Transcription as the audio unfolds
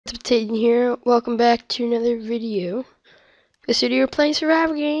It's Payton here. Welcome back to another video. This video we're playing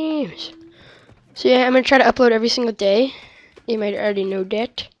survival games. So yeah, I'm gonna try to upload every single day. You might already know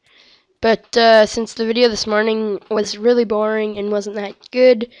that. But since the video this morning was really boring and wasn't that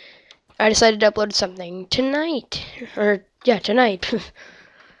good, I decided to upload something tonight. Or yeah, tonight.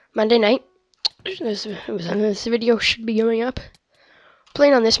 Monday night. This video should be going up.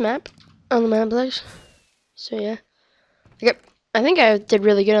 Playing on this map. On the Maplex. So yeah. I think I did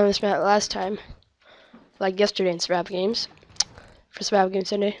really good on this map last time. Like yesterday in Survival Games. For Survival Game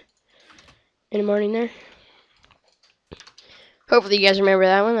Sunday. In the morning there. Hopefully you guys remember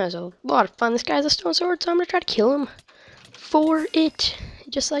that one. That was a lot of fun. This guy has a stone sword, so I'm going to try to kill him. For it.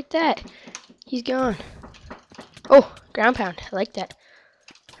 Just like that. He's gone. Oh, ground pound. I like that.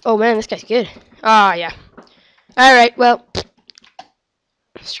 Oh man, this guy's good. Ah, yeah. Alright, well.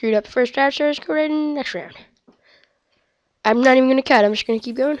 Screwed up the first round, so let's go right in the next round. I'm not even going to cut. I'm just going to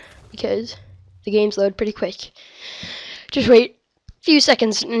keep going. Because the games load pretty quick. Just wait a few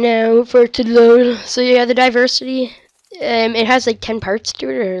seconds now for it to load. So yeah, the diversity, it has like 10 parts to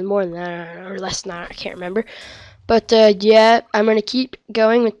it, or more than that, or less than that, I can't remember. But yeah, I'm going to keep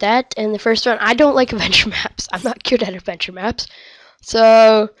going with that. And the first one, I don't like adventure maps. I'm not good at adventure maps.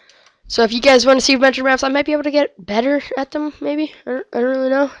 So if you guys want to see adventure maps, I might be able to get better at them, maybe. I don't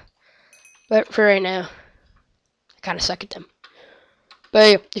really know. But for right now, I kind of suck at them.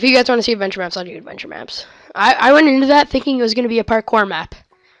 But yeah, if you guys want to see adventure maps, I'll do adventure maps. I went into that thinking it was going to be a parkour map.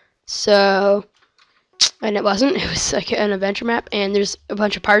 So, and it wasn't. It was like an adventure map, and there's a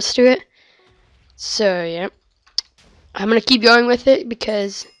bunch of parts to it. So, yeah. I'm going to keep going with it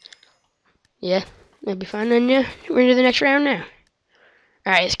because, yeah, it'll be fun. And yeah, we're into the next round now.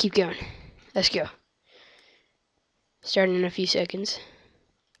 Alright, let's keep going. Let's go. Starting in a few seconds.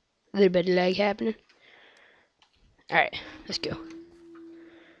 A little bit of lag happening. Alright, let's go.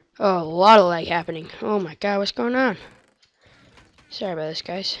 Oh, a lot of lag happening. Oh my god, what's going on? Sorry about this,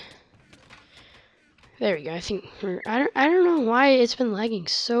 guys. There we go. I think I don't know why it's been lagging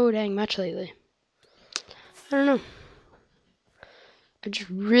so dang much lately. I don't know. I just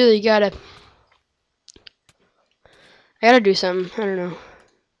really gotta do something. I don't know.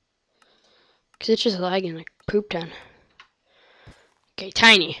 Cause it's just lagging like poop ton. Okay,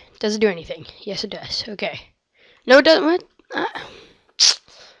 tiny. Does it do anything? Yes, it does. Okay. No, it doesn't. What?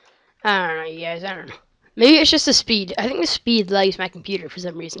 I don't know, you guys. I don't know. Maybe it's just the speed. I think the speed lags my computer for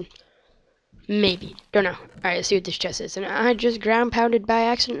some reason. Maybe. Don't know. Alright, let's see what this chest is. And I just ground pounded by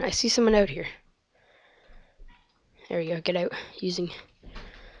accident. I see someone out here. There we go. Get out. Using a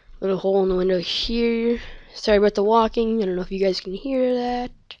little hole in the window here. Sorry about the walking. I don't know if you guys can hear that.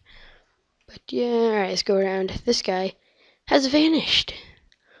 But yeah. Alright, let's go around. This guy has vanished.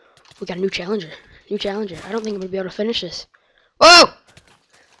 We got a new challenger. New challenger. I don't think I'm going to be able to finish this. Whoa!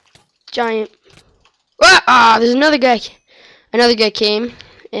 Giant. Ah, there's another guy. Another guy came,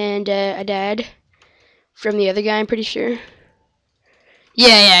 and I died from the other guy, I'm pretty sure.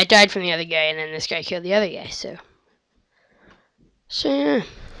 Yeah, I died from the other guy, and then this guy killed the other guy, so yeah.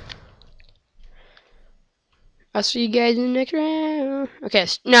 I'll see you guys in the next round. Okay,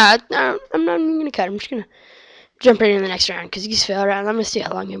 no, I'm not even going to cut. I'm just going to jump right into the next round, because these fail rounds, I'm going to see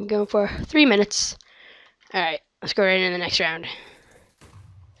how long I'm going for. 3 minutes. Alright, let's go right into the next round.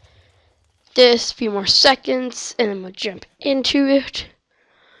 This, a few more seconds, and then we'll jump into it.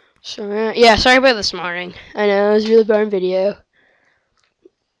 So, yeah, sorry about this morning. I know, it was a really boring video.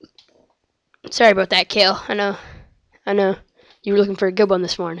 Sorry about that, Kale. I know. You were looking for a good one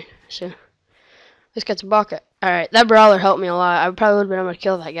this morning, so. Let's get some baka. Alright, that brawler helped me a lot. I probably would have been able to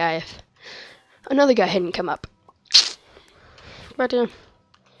kill that guy if another guy hadn't come up. But, alright,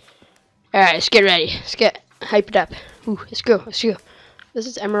 let's get ready. Let's get hyped up. Ooh, let's go. This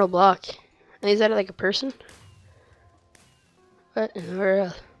is Emerald Block. Is that like a person? What in the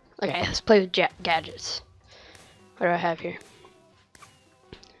world? Okay, let's play with gadgets. What do I have here?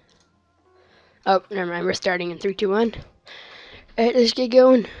 Oh, never mind. We're starting in 3, 2, 1. Alright, let's get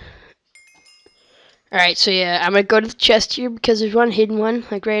going. Alright, so yeah, I'm gonna go to the chest here because there's one hidden one,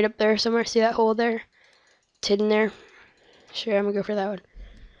 like right up there somewhere. See that hole there? It's hidden there. Sure, I'm gonna go for that one.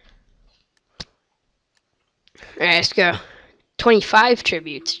 Alright, let's go. 25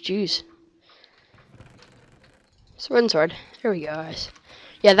 tributes. Jeez. Sword and sword. There we go, guys.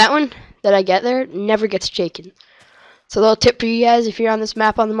 Yeah, that one that I get there never gets taken. So a little tip for you guys, if you're on this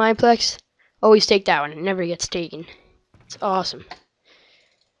map on the Mineplex, always take that one. It never gets taken. It's awesome.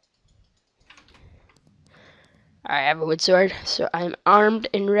 Alright, I have a wood sword, so I'm armed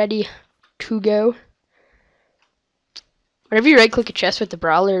and ready to go. Whenever you right-click a chest with the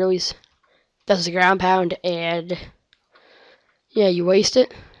brawler, it always does the ground pound, and yeah, you waste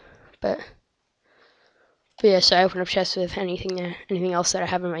it. But yeah, so I open up chests with anything there, anything else that I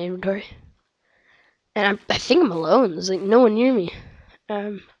have in my inventory. And I think I'm alone. There's like no one near me.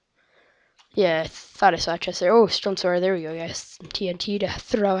 Yeah, I thought I saw a chest there. Oh, stone sword. There we go, guys. Some TNT to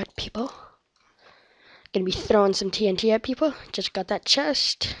throw at people. Gonna be throwing some TNT at people. Just got that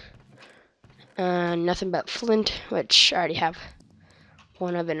chest. Nothing but flint, which I already have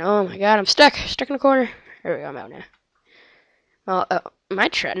one of. And oh my god, I'm stuck. Stuck in a corner. There we go. I'm out now. My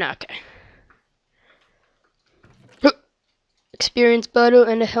tread. No, okay. Experience bottle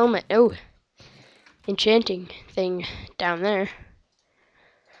and a helmet. Oh, enchanting thing down there.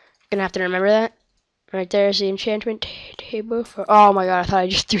 Gonna have to remember that. Right there is the enchantment table for. Oh my god, I thought I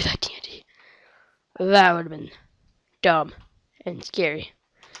just threw that TNT. That would have been dumb and scary.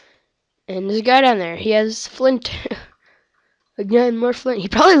 And there's a guy down there. He has flint. Again, more flint. He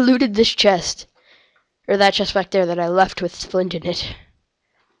probably looted this chest. Or that chest back there that I left with flint in it.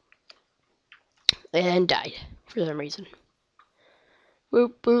 And died for some reason.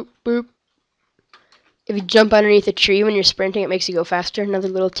 Boop, boop, boop. If you jump underneath a tree when you're sprinting, it makes you go faster. Another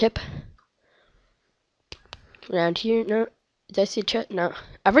little tip. Around here, no. Did I see a chest? No.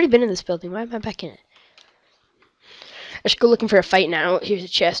 I've already been in this building. Why am I back in it? I should go looking for a fight now. Here's a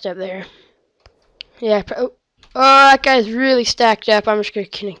chest up there. Yeah. Oh, that guy's really stacked up. I'm just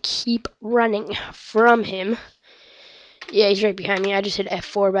gonna keep running from him. Yeah, he's right behind me. I just hit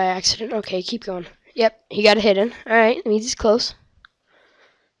F4 by accident. Okay, keep going. Yep, he got a hit in. Alright, that means he's close.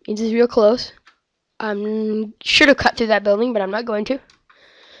 Means he's real close. Should have cut through that building, but I'm not going to.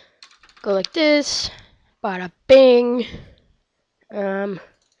 Go like this. Bada bing. Come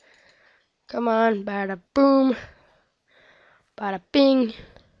on. Bada boom. Bada bing.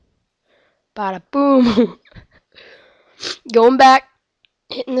 Bada boom. Going back.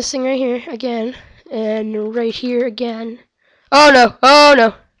 Hitting this thing right here again. And right here again. Oh no. Oh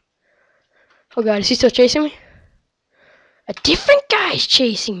no. Oh god, is he still chasing me? A different guy's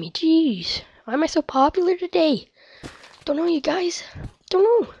chasing me. Jeez. Why am I so popular today? Don't know, you guys. Don't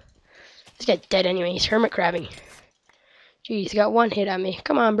know. This guy's dead anyway. He's hermit crabbing. Jeez, he got one hit on me.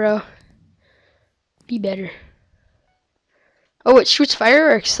 Come on, bro. Be better. Oh, it shoots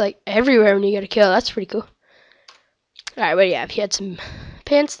fireworks like everywhere when you get a kill. That's pretty cool. Alright, what do you have? He had some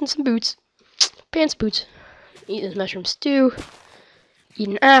pants and some boots. Pants, boots. Eat his mushroom stew. Eat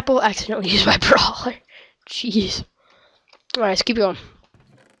an apple. Accidentally used my brawler. Jeez. Alright, let's keep going.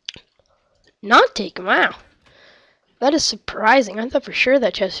 Not taken. Wow. That is surprising. I thought for sure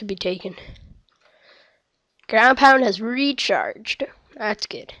that chest would be taken. Ground pound has recharged. That's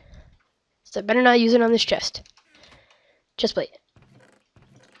good. So I better not use it on this chest. Chest plate.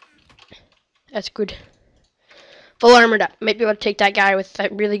 That's good. Full armored up. Might be able to take that guy with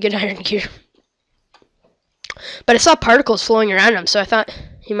that really good iron gear. But I saw particles flowing around him, so I thought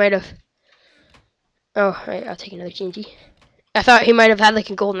he might have... Oh, right, I'll take another TNT. I thought he might have had like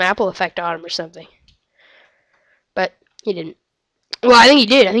a golden apple effect on him or something. But he didn't. Well, I think he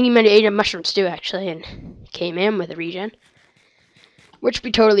did. I think he might have ate a mushroom stew, actually, and came in with a regen. Which would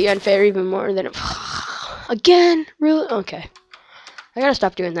be totally unfair, even more than... Again? Really? Okay. I gotta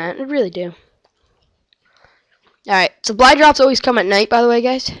stop doing that. I really do. Alright, supply drops always come at night, by the way,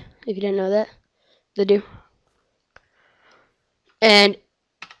 guys. If you didn't know that. They do. And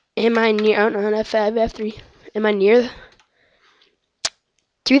am I near... I don't know, F5, F3. Am I near...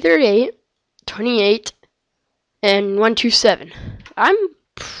 238, 28, and 127. I'm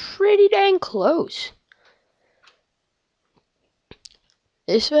pretty dang close.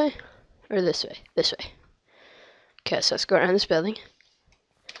 This way? Or this way? This way. Okay, so let's go around this building.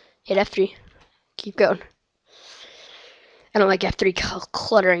 Hit F3. Keep going. I don't like F3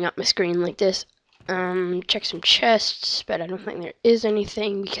 cluttering up my screen like this. Check some chests, but I don't think there is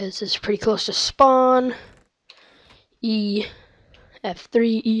anything because it's pretty close to spawn. E,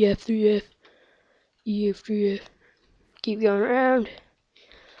 F3, E, F3, F, E, F3, F. Keep going around.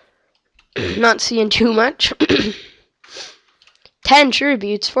 Not seeing too much. 10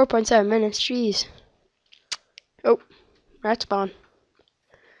 tributes, 4.7 minutes, jeez. Oh, rat spawn.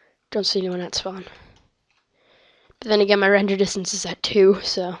 Don't see anyone at spawn. But then again, my render distance is at 2,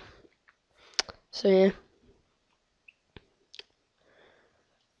 so yeah.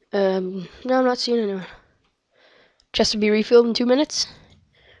 No, I'm not seeing anyone. Chest to be refilled in 2 minutes.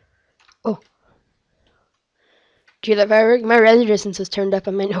 Oh. Did you hear that firework? My render distance is turned up.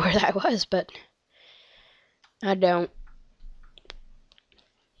 I might know where that was, but I don't.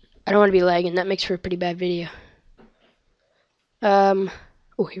 I don't want to be lagging. That makes for a pretty bad video. Oh,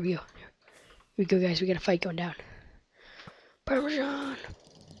 here we go. Here we go, guys. We got a fight going down. Parmesan.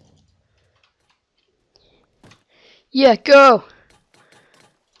 Yeah, go.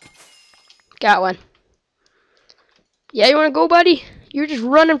 Got one. Yeah, you want to go, buddy? You're just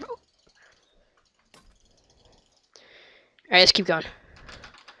running. Alright, let's keep going.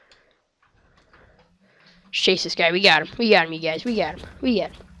 Let's chase this guy. We got him. We got him, you guys. We got him. We got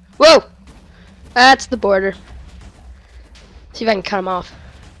him. Whoa! That's the border. See if I can cut him off.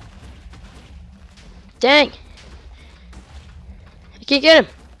 Dang! I can't get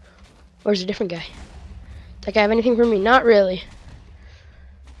him. Or is it a different guy? Does that guy have anything for me? Not really.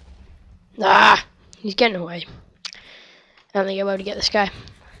 Ah! He's getting away. I don't think I'm able to get this guy.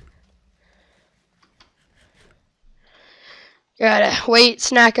 Gotta wait,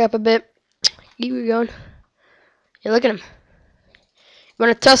 snack up a bit. Keep it going. Yeah, look at him. You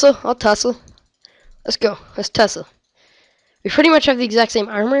wanna tussle? I'll tussle. Let's go. Let's tussle. We pretty much have the exact same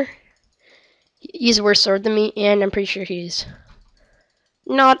armor. He's a worse sword than me, and I'm pretty sure he's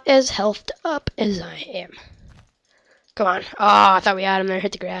not as healthed up as I am. Come on. Oh, I thought we had him there.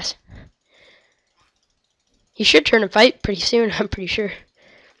 Hit the grass. He should turn and fight pretty soon, I'm pretty sure.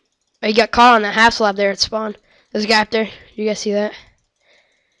 Oh, he got caught on that half slab there at spawn. There's a guy up there. You guys see that?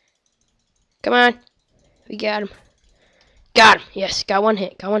 Come on. We got him. Got him. Yes, got one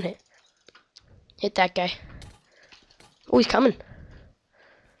hit. Got one hit. Hit that guy. Oh, he's coming.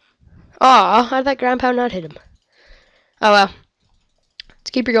 Aw, how did that ground pound not hit him? Oh, well.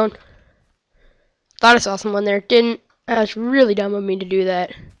 Let's keep her going. Thought I saw someone there. Didn't. That was really dumb of me to do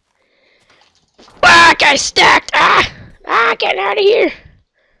that. Ah, guy's stacked. Getting out of here.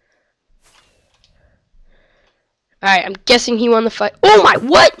 Alright, I'm guessing he won the fight. Oh my,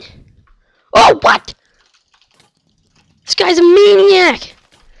 what? Oh, what? This guy's a maniac.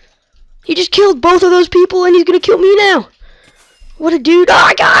 He just killed both of those people and he's gonna kill me now. What a dude. Oh,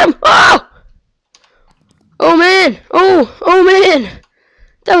 I got him. Oh! Oh, man. Oh, man.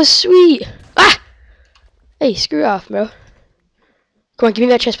 That was sweet. Ah! Hey, screw off, bro. Come on, give me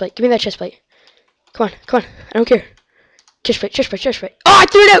that chest plate. Give me that chest plate. Come on, come on. I don't care. Chest plate, chest plate, chest plate. Oh, I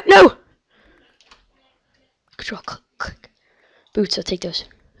threw it out. No! Control, click, click. Boots, I'll take those.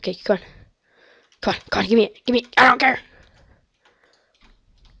 Okay, come on. Come on, come on, give me it. Give me it. I don't care.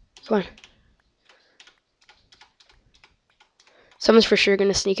 Come on. Someone's for sure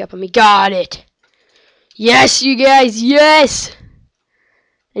gonna sneak up on me. Got it. Yes, you guys, yes!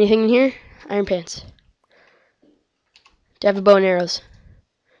 Anything in here? Iron pants. Do I have a bow and arrows?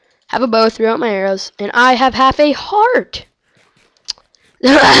 Have a bow, threw out my arrows, and I have half a heart.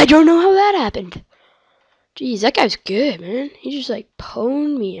 I don't know how that happened. Jeez, that guy's good, man. He just like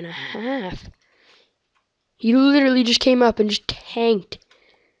pwned me in a half. He literally just came up and just tanked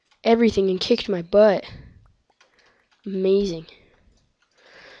everything and kicked my butt. Amazing.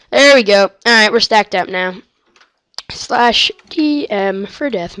 There we go. Alright, we're stacked up now. /DM for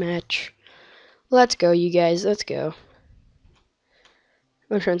deathmatch. Let's go, you guys. Let's go.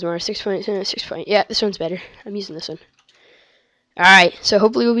 Which one's more? 6 point, 6 point. Yeah, this one's better. I'm using this one. Alright, so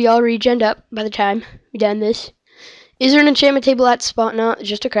hopefully we'll be all regened up by the time we done this. Is there an enchantment table at the spot? No, it's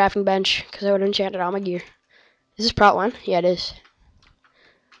just a crafting bench, because I would have enchanted all my gear. Is this Prot 1? Yeah, it is.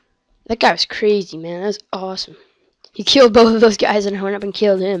 That guy was crazy, man. That was awesome. He killed both of those guys, and I went up and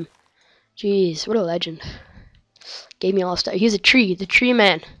killed him. Jeez, what a legend. Gave me all stuff. He's a tree. The tree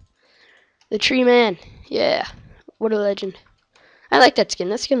man. The tree man. Yeah. What a legend. I like that skin.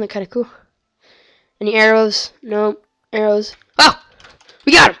 That skin looked kind of cool. Any arrows? No. Arrows. Oh!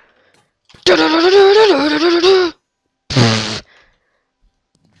 We got him!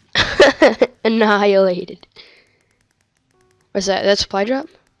 Annihilated. What's that? That supply drop?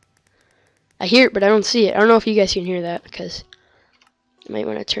 I hear it, but I don't see it. I don't know if you guys can hear that, because I might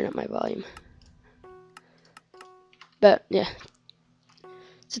want to turn up my volume. But, yeah.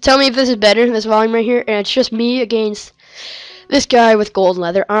 So tell me if this is better, this volume right here, and it's just me against this guy with gold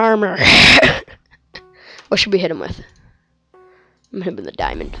leather armor. What should we hit him with? I'm gonna hit him with a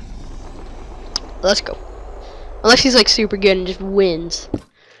diamond. Let's go. Unless he's like super good and just wins.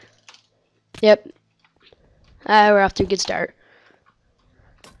 Yep. We're off to a good start.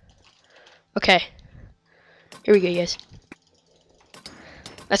 Okay. Here we go, guys.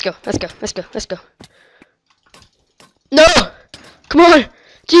 Let's go, let's go, let's go, let's go. No! Come on!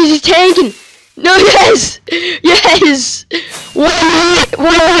 Jeez, he's tanking! No, yes! Yes!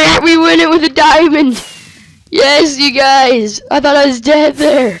 What? We win it with a diamond! Yes, you guys! I thought I was dead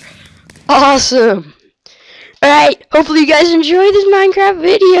there! Awesome! Alright, hopefully you guys enjoyed this Minecraft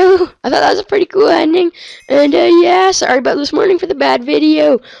video. I thought that was a pretty cool ending. And, yeah, sorry about this morning for the bad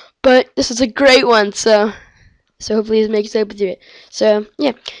video. But this is a great one, so hopefully it makes up to it. So,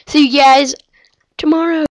 yeah. See you guys tomorrow.